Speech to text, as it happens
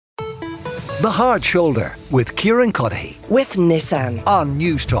The Hard Shoulder with Carrigtohill with Nissan on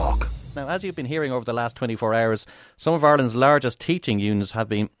News Talk. Now, as you've been hearing over the last 24 hours, some of Ireland's largest teaching unions have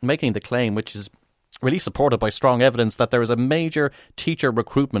been making the claim, which is really supported by strong evidence, that there is a major teacher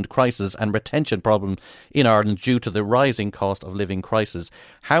recruitment crisis and retention problem in Ireland due to the rising cost of living crisis.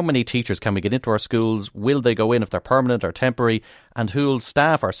 How many teachers can we get into our schools? Will they go in if they're permanent or temporary? And who will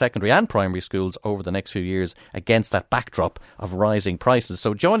staff our secondary and primary schools over the next few years against that backdrop of rising prices?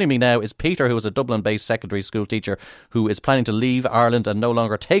 So joining me now is Peter, who is a Dublin-based secondary school teacher who is planning to leave Ireland and no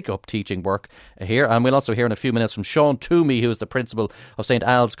longer take up teaching work here. And we'll also hear in a few minutes from Sean Twomey, who is the principal of St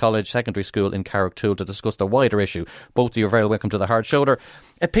Al's College Secondary School in Carrigtohill, to discuss the wider issue. Both of you are very welcome to the Hard Shoulder.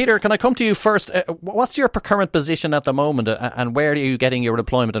 Peter, can I come to you first? What's your current position at the moment, and where are you getting your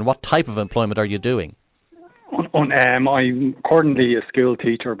employment, and what type of employment are you doing? I'm currently a school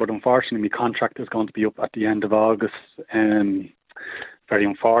teacher, but unfortunately my contract is going to be up at the end of August. Very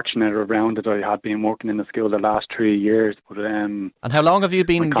unfortunate around it. I had been working in the school the last 3 years. But and how long have you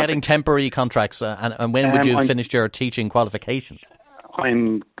been getting temporary contracts, and when would you have finished your teaching qualifications?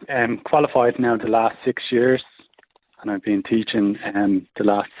 I'm qualified now the last 6 years, and I've been teaching the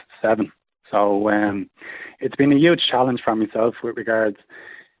last 7. So it's been a huge challenge for myself with regards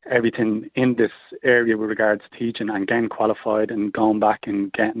everything in this area with regards to teaching and getting qualified and going back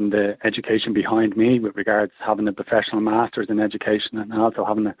and getting the education behind me with regards to having a professional master's in education and also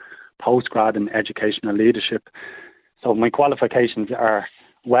having a postgrad in educational leadership. So my qualifications are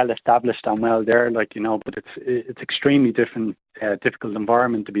well established and well there, but it's extremely difficult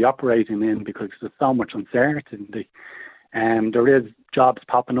environment to be operating in because there's so much uncertainty. There is jobs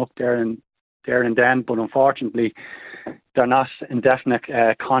popping up there and then, but unfortunately they're not indefinite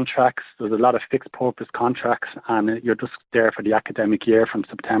contracts. There's a lot of fixed purpose contracts, and you're just there for the academic year from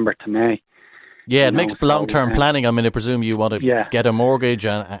September to May. Yeah, it makes long-term planning. I mean, I presume you want to get a mortgage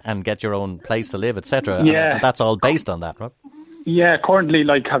and get your own place to live, etc. Yeah. And that's all based on that, right? Yeah, currently,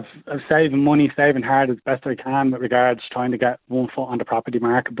 I'm saving money, saving hard as best I can with regards to trying to get one foot on the property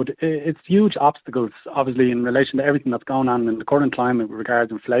market. But it's huge obstacles, obviously, in relation to everything that's going on in the current climate with regards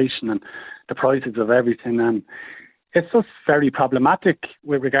to inflation and the prices of everything. And it's just very problematic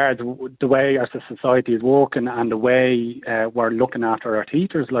with regards to the way our society is working and the way we're looking after our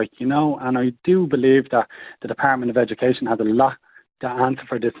teachers, And I do believe that the Department of Education has a lot to answer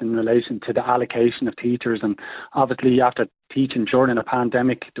for this in relation to the allocation of teachers. And obviously after teaching during a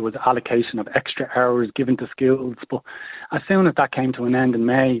pandemic, there was allocation of extra hours given to schools. But as soon as that came to an end in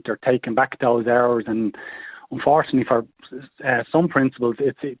May, they're taking back those hours. And unfortunately for some principals,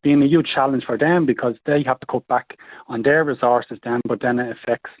 it's been a huge challenge for them because they have to cut back on their resources then, but then it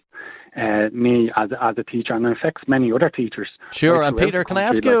affects me as a teacher, and it affects many other teachers. Sure. And Peter, can I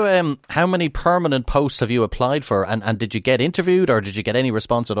ask you, how many permanent posts have you applied for, and did you get interviewed, or did you get any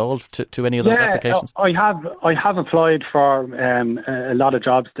response at all to any of those applications? I have applied for a lot of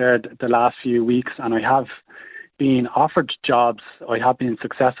jobs there the last few weeks, and I have been offered jobs. I have been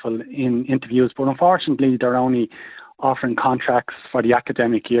successful in interviews, but unfortunately they're only offering contracts for the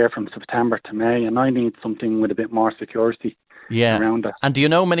academic year from September to May, and I need something with a bit more security. Around that. And do you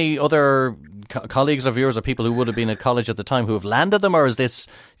know many other colleagues of yours or people who would have been at college at the time who have landed them, or is this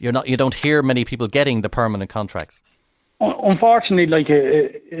you don't hear many people getting the permanent contracts? Unfortunately,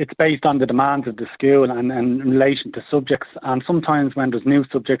 it's based on the demands of the school and in relation to subjects, and sometimes when there's new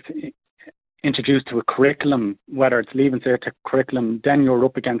subjects introduced to a curriculum, whether it's Leaving Cert curriculum, then you're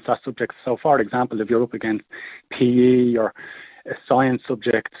up against that subject. So, for example, if you're up against PE or a science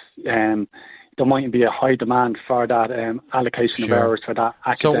subject, there might be a high demand for that allocation of hours for that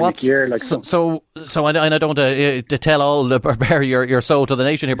academic year. So I don't want to tell all the bare your soul to the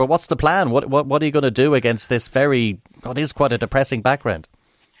nation here, but what's the plan? What are you going to do against this what is quite a depressing background?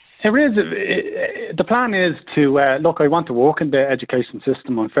 It is. The plan is to I want to work in the education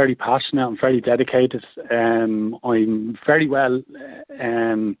system. I'm very passionate. I'm very dedicated. I'm very well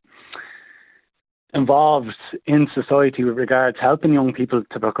involved in society with regards to helping young people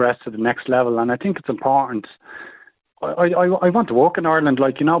to progress to the next level, and I think it's important. I want to work in Ireland,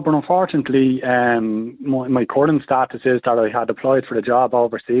 but unfortunately my current status is that I had applied for a job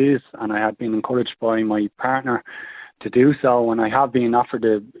overseas, and I had been encouraged by my partner to do so, and I have been offered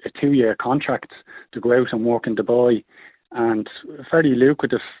a 2-year contract to go out and work in Dubai, and a fairly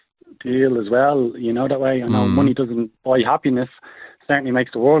lucrative deal as well, that way. I know money doesn't buy happiness, certainly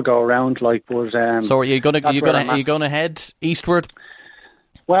makes the world go around. So are you going to head eastward?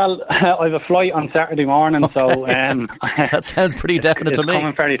 Well, I have a flight on Saturday morning, so that sounds pretty definite to me. It's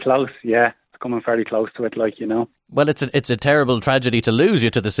coming very close, yeah. coming fairly close to it, Well, it's a terrible tragedy to lose you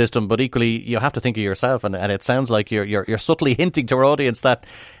to the system, but equally you have to think of yourself, and it sounds like you're subtly hinting to our audience that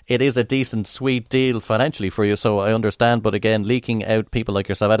it is a decent, sweet deal financially for you. So I understand, but again, leaking out people like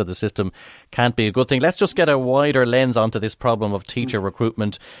yourself out of the system can't be a good thing. Let's just get a wider lens onto this problem of teacher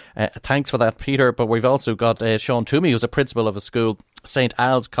recruitment. Thanks for that, Peter. But we've also got Sean Twomey, who's a principal of a school, St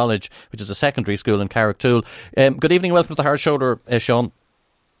Al's College, which is a secondary school in Carrigtohill. Good evening, welcome to the Hard Shoulder, Sean.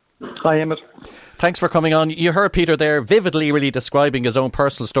 Hi, Emmet. Thanks for coming on. You heard Peter there vividly really describing his own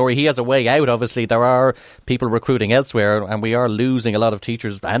personal story. He has a way out, obviously. There are people recruiting elsewhere, and we are losing a lot of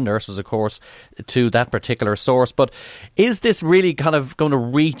teachers and nurses, of course, to that particular source. But is this really kind of going to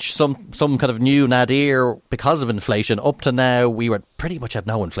reach some kind of new nadir because of inflation? Up to now, we were pretty much at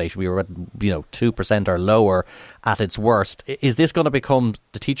no inflation. We were at 2% or lower at its worst. Is this going to become,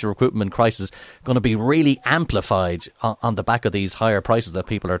 the teacher recruitment crisis, going to be really amplified on the back of these higher prices that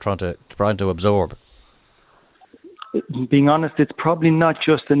people are trying to absorb? Being honest, it's probably not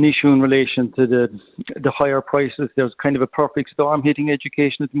just an issue in relation to the higher prices. There's kind of a perfect storm hitting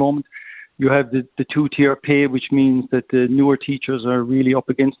education at the moment. You have the two-tier pay, which means that the newer teachers are really up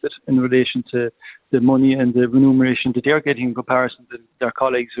against it in relation to the money and the remuneration that they're getting in comparison to their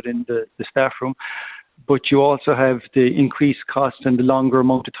colleagues within the staff room. But you also have the increased cost and the longer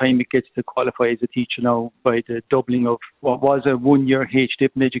amount of time it gets to qualify as a teacher now by the doubling of what was a 1-year HDIP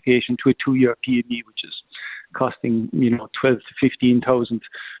in education to a 2-year PME, which is costing 12 to 15,000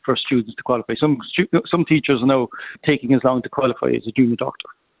 for students to qualify. Some teachers are now taking as long to qualify as a junior doctor.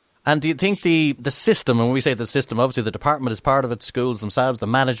 And do you think the system, and when we say the system, obviously the department is part of it, schools themselves, the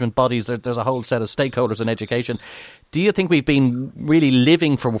management bodies, there's a whole set of stakeholders in education. Do you think we've been really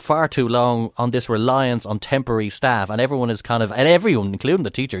living for far too long on this reliance on temporary staff, and everyone, including the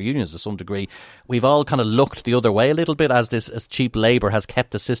teacher unions to some degree, we've all kind of looked the other way a little bit as cheap labour has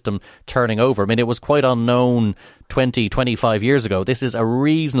kept the system turning over? I mean, it was quite unknown 20, 25 years ago. This is a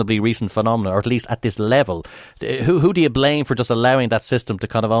reasonably recent phenomenon, or at least at this level. Who do you blame for just allowing that system to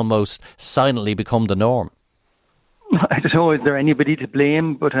kind of almost silently become the norm? I don't know, is there anybody to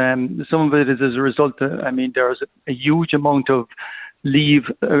blame? But some of it is as a result there's a huge amount of leave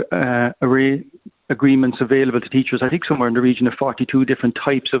agreements available to teachers. I think somewhere in the region of 42 different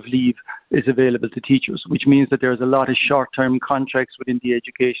types of leave is available to teachers, which means that there's a lot of short-term contracts within the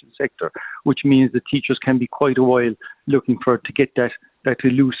education sector, which means that teachers can be quite a while looking to get that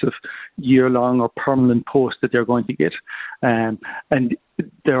elusive year-long or permanent post that they're going to get. And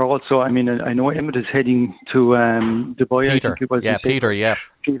they're also, I know Emmet is heading to Dubai. Peter, I think it was. Yeah, Peter, yeah.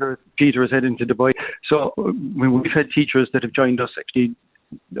 Peter is heading to Dubai. So we've had teachers that have joined us actually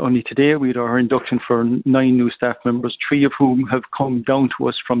only today. We had our induction for 9 new staff members, 3 of whom have come down to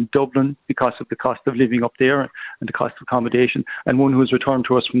us from Dublin because of the cost of living up there and the cost of accommodation, and 1 who has returned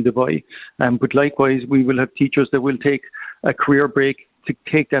to us from Dubai. But likewise, we will have teachers that will take a career break to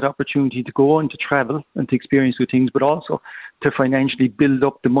take that opportunity to go on to travel and to experience good things, but also to financially build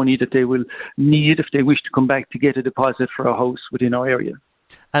up the money that they will need if they wish to come back to get a deposit for a house within our area.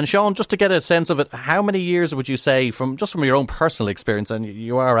 And Sean, just to get a sense of it, how many years would you say, from your own personal experience, and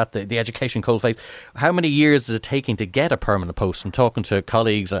you are at the education coalface, how many years is it taking to get a permanent post? From talking to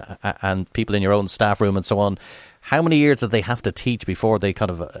colleagues and people in your own staff room and so on, how many years did they have to teach before they kind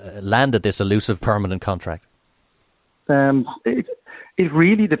of landed this elusive permanent contract? It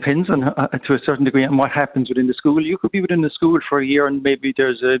really depends on, to a certain degree, on what happens within the school. You could be within the school for a year and maybe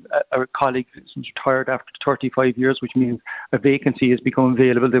there's a colleague who's retired after 35 years, which means a vacancy has become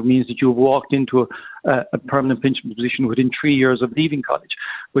available. That means that you've walked into a permanent pension position within 3 years of leaving college.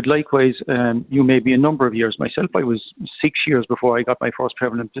 But likewise, you may be a number of years. Myself, I was 6 years before I got my first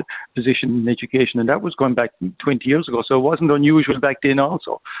permanent position in education, and that was going back 20 years ago. So it wasn't unusual back then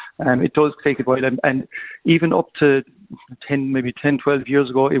also. It does take a while. And even up to 10, 12 years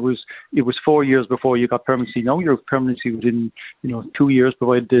ago, it was 4 years before you got permanency. Now you're permanency within 2 years,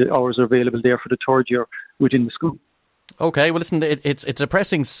 provided the hours are available there for the 3rd year within the school. Okay, well, listen, it's a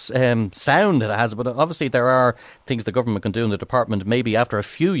depressing sound it has, but obviously there are things the government can do in the department. Maybe after a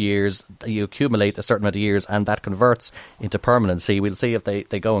few years, you accumulate a certain amount of years and that converts into permanency. We'll see if they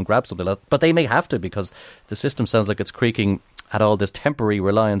go and grab something like that. But they may have to, because the system sounds like it's creaking at all this temporary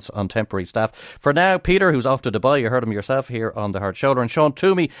reliance on temporary staff. For now, Peter, who's off to Dubai, you heard him yourself here on The Hard Shoulder, and Sean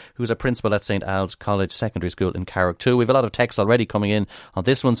Twomey, who's a principal at St Al's College Secondary School in Carrigtohill. We've a lot of texts already coming in on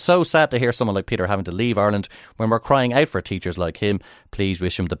this one. So sad to hear someone like Peter having to leave Ireland when we're crying out for teachers like him. Please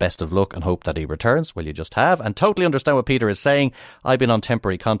wish him the best of luck and hope that he returns. Well, you just have. And totally understand what Peter is saying. I've been on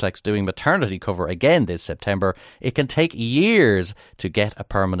temporary contracts doing maternity cover again this September. It can take years to get a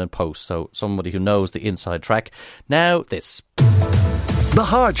permanent post. So somebody who knows the inside track. Now this. The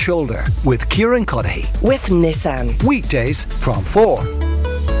Hard Shoulder with Carrigtohill. With Nissan. Weekdays from 4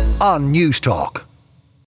 on News Talk.